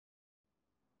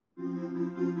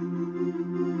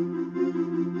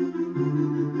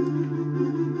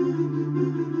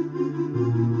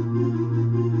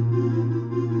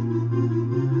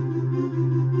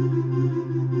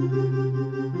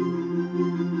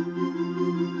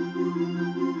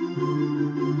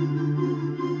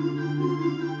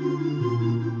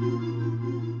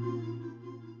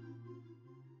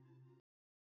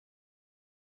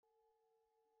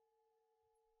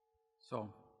So,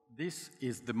 this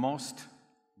is the most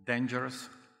dangerous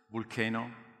volcano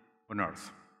on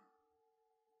Earth.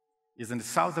 It's in the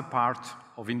southern part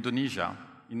of Indonesia,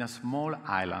 in a small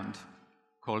island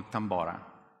called Tambora,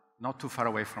 not too far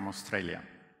away from Australia.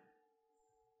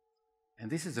 And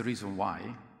this is the reason why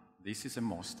this is the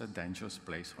most dangerous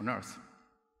place on Earth.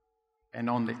 And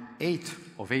on the 8th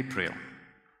of April,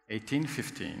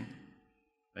 1815,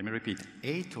 let me repeat,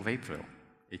 8th of April,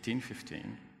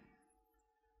 1815,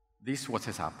 this is what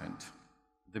has happened.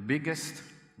 The biggest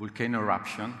volcano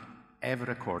eruption ever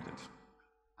recorded,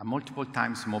 and multiple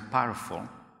times more powerful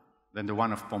than the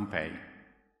one of Pompeii.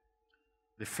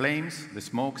 The flames, the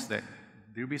smokes, the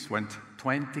debris went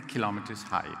 20 kilometers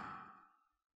high.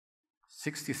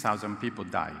 60,000 people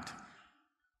died.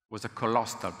 It was a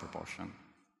colossal proportion.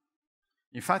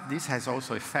 In fact, this has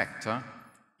also effect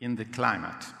in the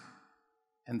climate.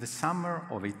 And the summer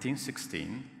of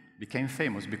 1816 became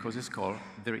famous because it's called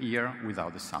the year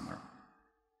without the summer.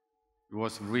 It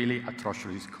was really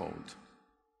atrociously cold.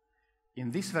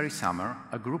 In this very summer,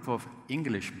 a group of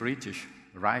English-British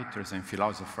writers and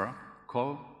philosophers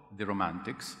called the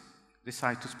Romantics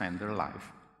decided to spend their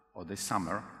life, or their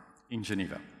summer, in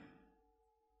Geneva.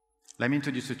 Let me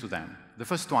introduce you to them. The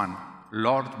first one,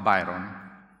 Lord Byron,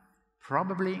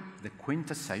 probably the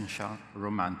quintessential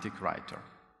Romantic writer.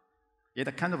 He had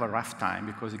a kind of a rough time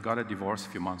because he got a divorce a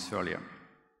few months earlier.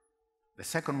 The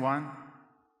second one,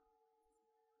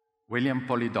 William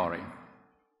Polidori,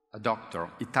 a doctor,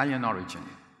 Italian origin.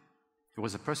 He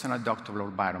was a personal doctor of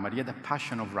Lord Byron, but he had a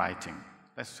passion of writing.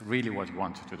 That's really what he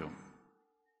wanted to do.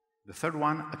 The third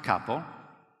one, a couple,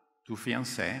 two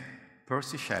fiancés,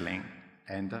 Percy Shelley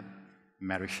and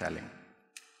Mary Shelley.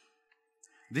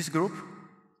 This group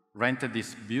rented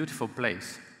this beautiful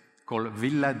place called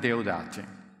Villa Deodati,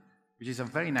 which is a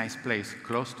very nice place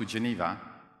close to Geneva,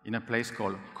 in a place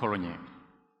called Cologne.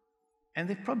 And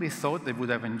they probably thought they would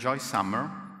have enjoyed summer,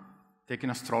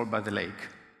 taking a stroll by the lake,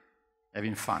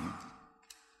 having fun.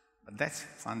 But that's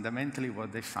fundamentally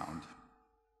what they found.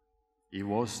 It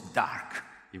was dark,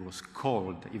 it was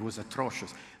cold, it was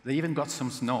atrocious. They even got some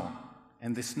snow,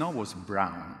 and the snow was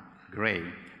brown, gray,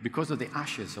 because of the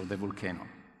ashes of the volcano.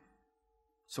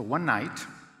 So one night,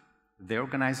 they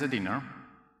organized a dinner.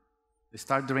 They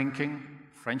start drinking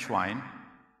French wine,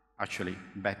 actually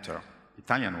better,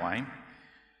 Italian wine,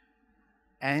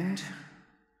 and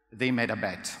they made a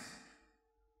bet.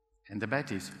 And the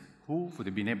bet is, who would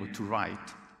have been able to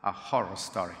write a horror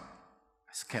story,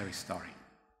 a scary story?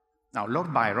 Now,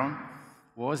 Lord Byron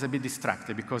was a bit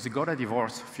distracted because he got a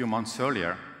divorce a few months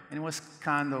earlier and he was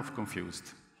kind of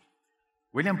confused.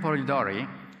 William Polidori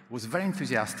was very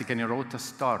enthusiastic and he wrote a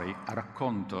story, a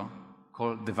racconto,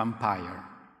 called The Vampire.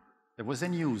 That was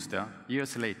then used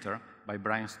years later by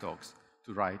Bram Stoker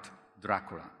to write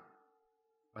Dracula.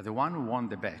 But the one who won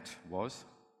the bet was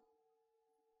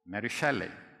Mary Shelley,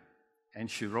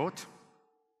 and she wrote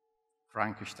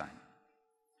Frankenstein.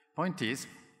 Point is,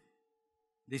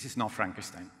 this is not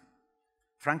Frankenstein.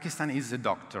 Frankenstein is a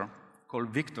doctor called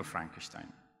Victor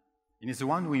Frankenstein. And he's the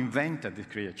one who invented the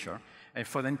creature, and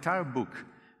for the entire book,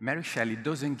 Mary Shelley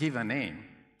doesn't give a name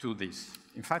to this.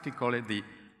 In fact, he called it the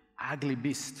ugly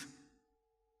beast,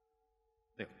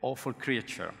 the awful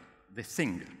creature, the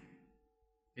thing.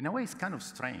 In a way, it's kind of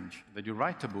strange that you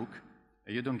write a book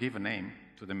and you don't give a name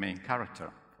to the main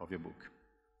character of your book.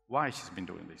 Why she's been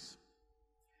doing this?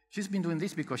 She's been doing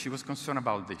this because she was concerned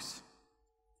about this.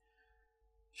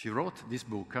 She wrote this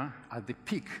book at the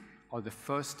peak of the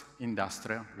first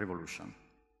industrial revolution.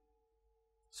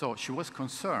 So she was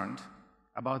concerned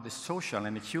about the social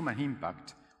and the human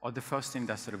impact of the first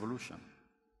industrial revolution.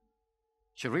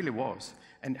 She really was.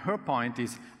 And her point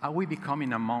is, are we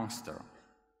becoming a monster?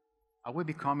 Are we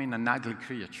becoming an ugly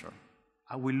creature?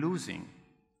 Are we losing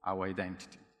our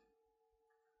identity?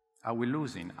 Are we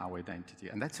losing our identity?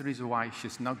 And that's the reason why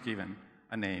she's not given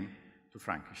a name to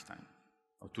Frankenstein,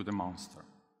 or to the monster.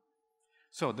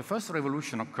 So the first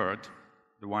revolution occurred,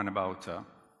 the one about,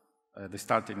 they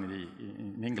started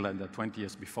in England 20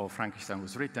 years before Frankenstein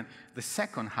was written. The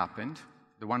second happened,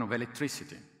 the one of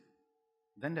electricity.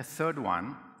 Then the third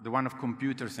one, the one of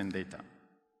computers and data.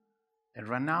 And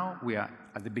right now, we are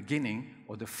at the beginning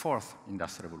of the fourth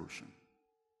industrial revolution,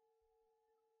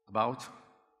 about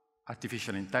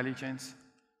artificial intelligence,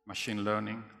 machine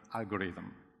learning,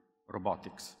 algorithm,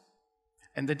 robotics.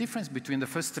 And the difference between the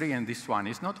first three and this one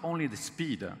is not only the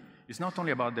speed, it's not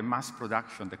only about the mass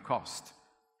production, the cost,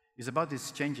 it's about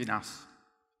this changing us.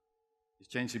 It's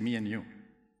changing me and you.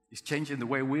 It's changing the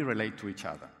way we relate to each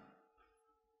other.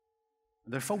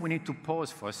 Therefore, we need to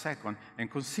pause for a second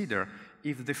and consider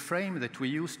if the frame that we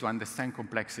use to understand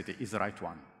complexity is the right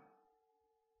one.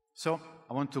 So,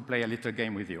 I want to play a little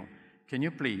game with you. Can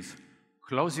you please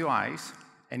close your eyes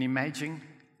and imagine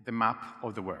the map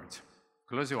of the world?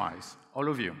 Close your eyes, all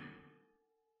of you.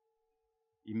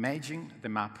 Imagine the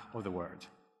map of the world.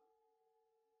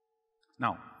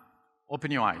 Now,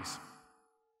 open your eyes.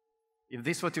 Is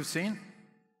this what you've seen?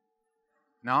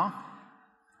 No?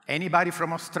 Anybody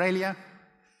from Australia?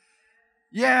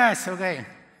 Yes, okay.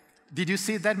 Did you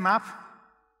see that map?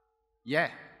 Yeah.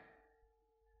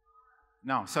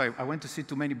 No, sorry, I went to see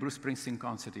too many Bruce Springsteen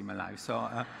concerts in my life,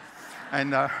 so,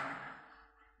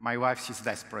 my wife, she's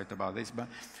desperate about this, but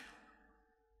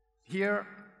here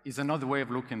is another way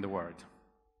of looking at the world.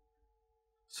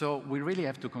 So we really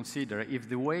have to consider if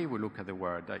the way we look at the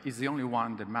world is the only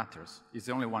one that matters, is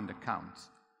the only one that counts,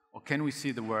 or can we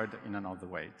see the world in another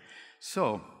way?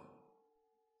 So,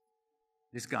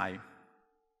 this guy,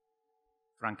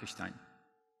 Frankenstein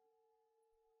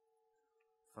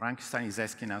is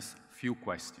asking us a few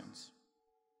questions.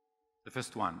 The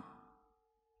first one,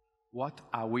 what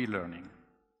are we learning?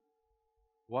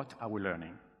 What are we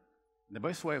learning? The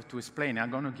best way to explain it,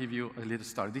 I'm going to give you a little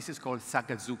story. This is called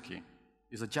sakazuki.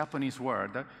 It's a Japanese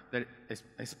word that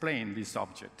explains this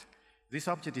object. This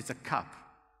object is a cup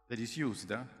that is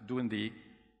used during the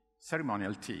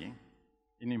ceremonial tea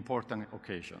in important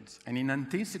occasions. And in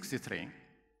 1963,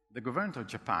 the government of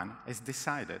Japan has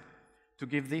decided to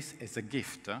give this as a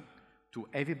gift to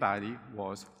everybody who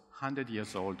was 100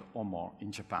 years old or more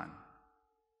in Japan.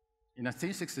 In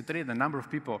 1963, the number of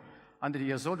people 100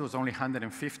 years old was only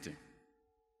 150.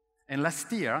 And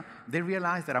last year, they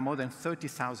realized there are more than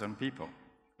 30,000 people,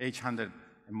 age 100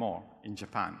 and more, in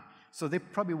Japan. So they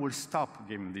probably will stop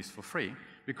giving this for free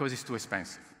because it's too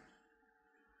expensive.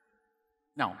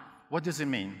 Now, what does it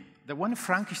mean? That when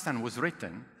Frankenstein was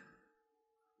written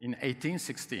in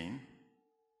 1816,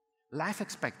 life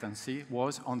expectancy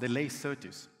was on the late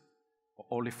 30s, or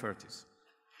early 30s.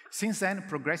 Since then, it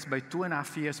progressed by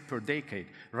 2.5 years per decade.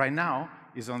 Right now,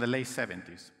 it's on the late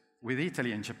 70s, with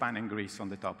Italy and Japan and Greece on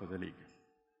the top of the league.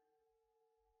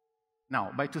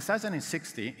 Now, by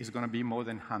 2060, it's going to be more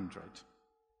than 100.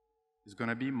 It's going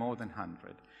to be more than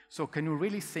 100. So can you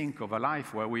really think of a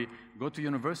life where we go to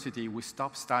university, we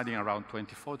stop studying around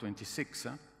 24, 26,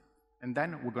 and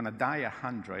then we're going to die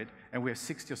 100, and we have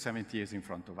 60 or 70 years in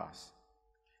front of us?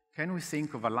 Can we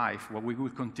think of a life where we will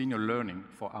continue learning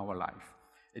for our life?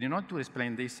 And in order to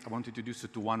explain this, I want to introduce you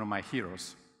to one of my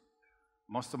heroes.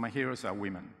 Most of my heroes are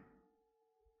women.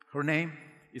 Her name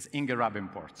is Inge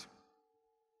Rabenport.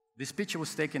 This picture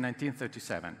was taken in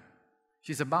 1937.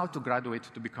 She's about to graduate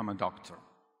to become a doctor.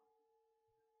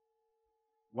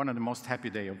 One of the most happy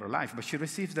days of her life, but she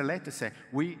received a letter saying,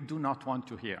 "We do not want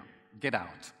you here. Get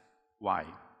out." Why?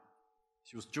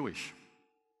 She was Jewish,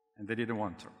 and they didn't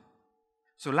want her.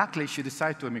 So luckily, she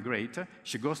decided to emigrate.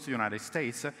 She goes to the United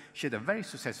States. She had a very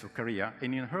successful career,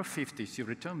 and in her 50s, she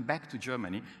returned back to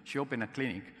Germany. She opened a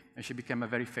clinic, and she became a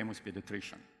very famous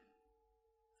pediatrician.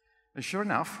 And sure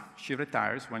enough, she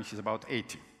retires when she's about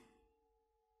 80.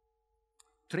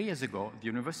 3 years ago, the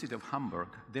University of Hamburg,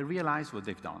 they realized what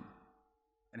they've done.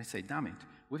 And they say, "Damn it,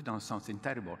 we've done something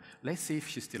terrible. Let's see if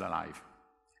she's still alive."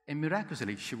 And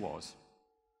miraculously, she was.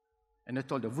 And I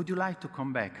told her, "Would you like to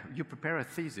come back? You prepare a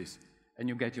thesis, and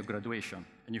you get your graduation,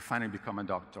 and you finally become a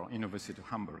doctor at University of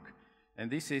Hamburg." And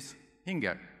this is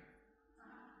Inge.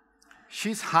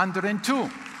 She's 102.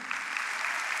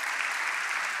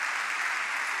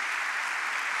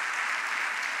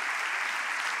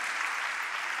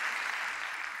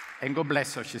 And God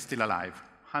bless her, she's still alive,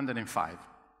 105.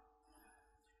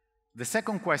 The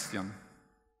second question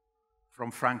from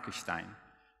Frankenstein,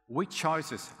 which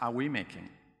choices are we making?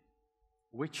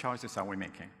 Which choices are we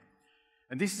making?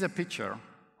 And this is a picture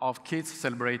of kids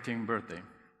celebrating birthday.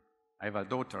 I have a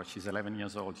daughter, she's 11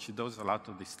 years old. She does a lot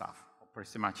of this stuff,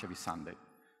 pretty much every Sunday.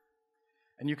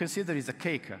 And you can see there is a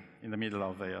cake in the middle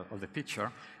of the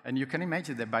picture, and you can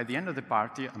imagine that by the end of the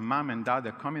party, a mom and dad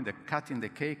are coming, they're cutting the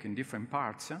cake in different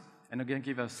parts, and they're going to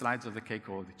give us slides of the cake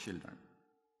to all the children.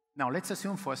 Now, let's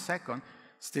assume for a second,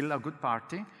 still a good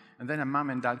party, and then a mom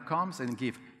and dad comes and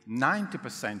give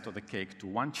 90% of the cake to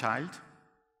one child,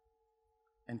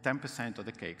 and 10% of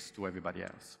the cakes to everybody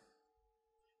else.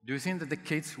 Do you think that the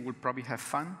kids will probably have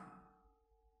fun?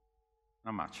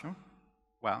 Not much, huh?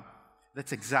 Well,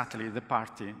 that's exactly the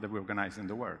party that we organize in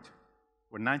the world,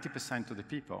 where 90% of the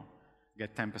people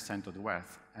get 10% of the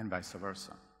wealth, and vice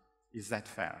versa. Is that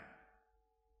fair?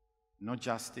 No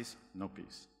justice, no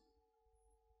peace.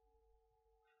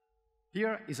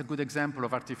 Here is a good example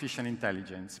of artificial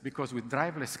intelligence, because with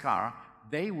driverless car,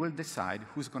 they will decide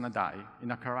who's going to die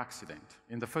in a car accident.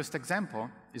 In the first example,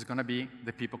 it's going to be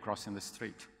the people crossing the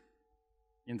street.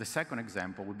 In the second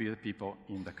example, will be the people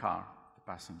in the car, the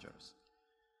passengers.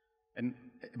 And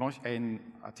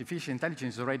artificial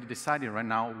intelligence is already deciding right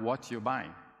now what you're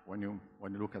buying when you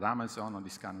look at Amazon or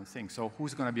this kind of thing. So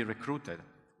who's going to be recruited?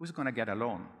 Who's going to get a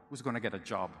loan? Who's going to get a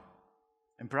job?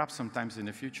 And perhaps sometimes in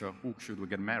the future, who should we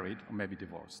get married or maybe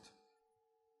divorced?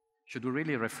 Should we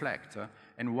really reflect,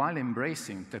 and while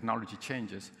embracing technology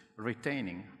changes,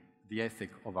 retaining the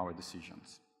ethic of our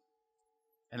decisions?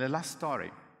 And the last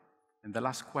story, and the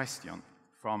last question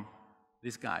from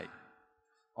this guy,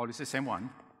 always the same one.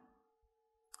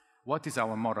 What is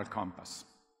our moral compass?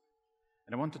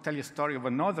 And I want to tell you a story of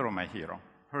another of my heroes.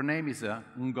 Her name is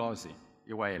Ngozi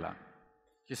Iweala.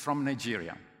 She's from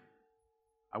Nigeria.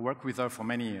 I worked with her for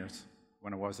many years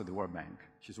when I was at the World Bank.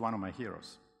 She's one of my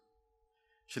heroes.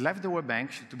 She left the World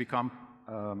Bank to become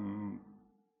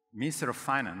Minister of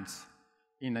Finance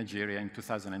in Nigeria in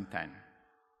 2010.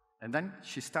 And then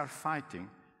she started fighting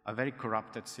a very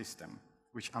corrupted system,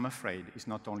 which I'm afraid is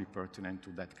not only pertinent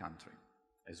to that country,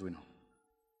 as we know.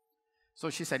 So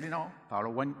she said, you know, Paolo,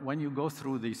 when you go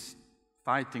through this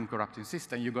fighting corrupting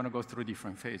system, you're going to go through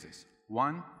different phases.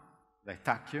 One, they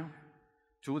attack you.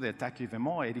 Two, they attack you even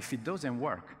more. And if it doesn't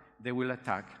work, they will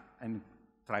attack and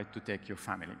try to take your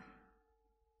family.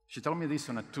 She told me this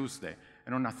on a Tuesday.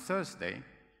 And on a Thursday,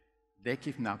 they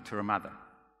kidnapped her mother,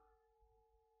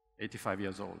 85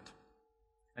 years old,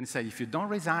 and said, if you don't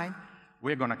resign,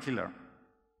 we're going to kill her.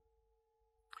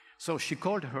 So she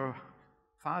called her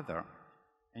father,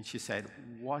 and she said,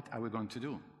 what are we going to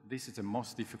do? This is the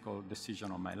most difficult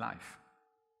decision of my life.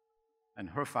 And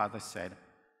her father said,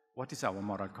 what is our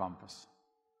moral compass?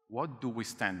 What do we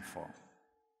stand for?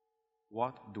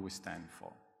 What do we stand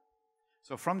for?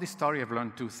 So from this story, I've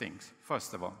learned two things.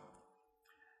 First of all,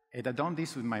 had I done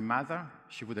this with my mother,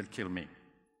 she would have killed me.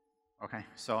 Okay?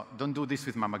 So don't do this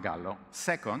with Mama Gallo.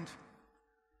 Second,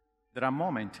 there are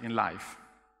moments in life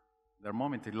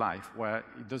where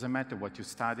it doesn't matter what you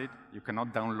studied. You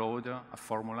cannot download a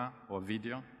formula or a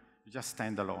video. You just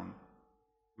stand alone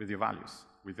with your values,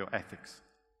 with your ethics.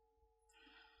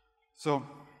 So,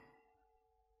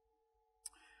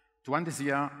 to end this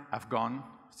year, I've gone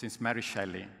since Mary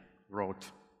Shelley wrote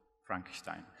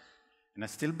Frankenstein. And I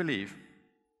still believe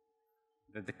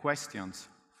that the questions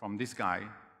from this guy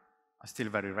are still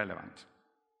very relevant.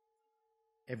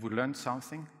 Have we learned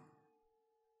something?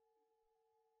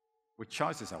 What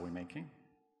choices are we making?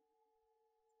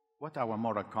 What are our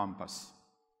moral compass?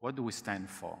 What do we stand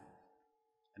for?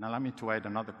 And allow me to add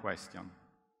another question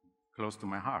close to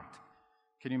my heart.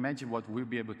 Can you imagine what we'll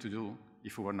be able to do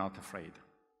if we were not afraid?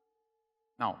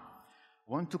 Now,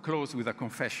 I want to close with a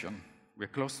confession. We're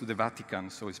close to the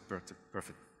Vatican, so it's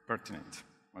pertinent,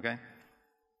 okay?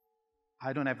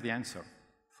 I don't have the answer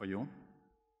for you.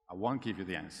 I won't give you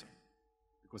the answer,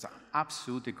 because I'm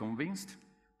absolutely convinced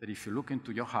that if you look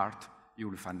into your heart, you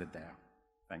will find it there.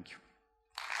 Thank you.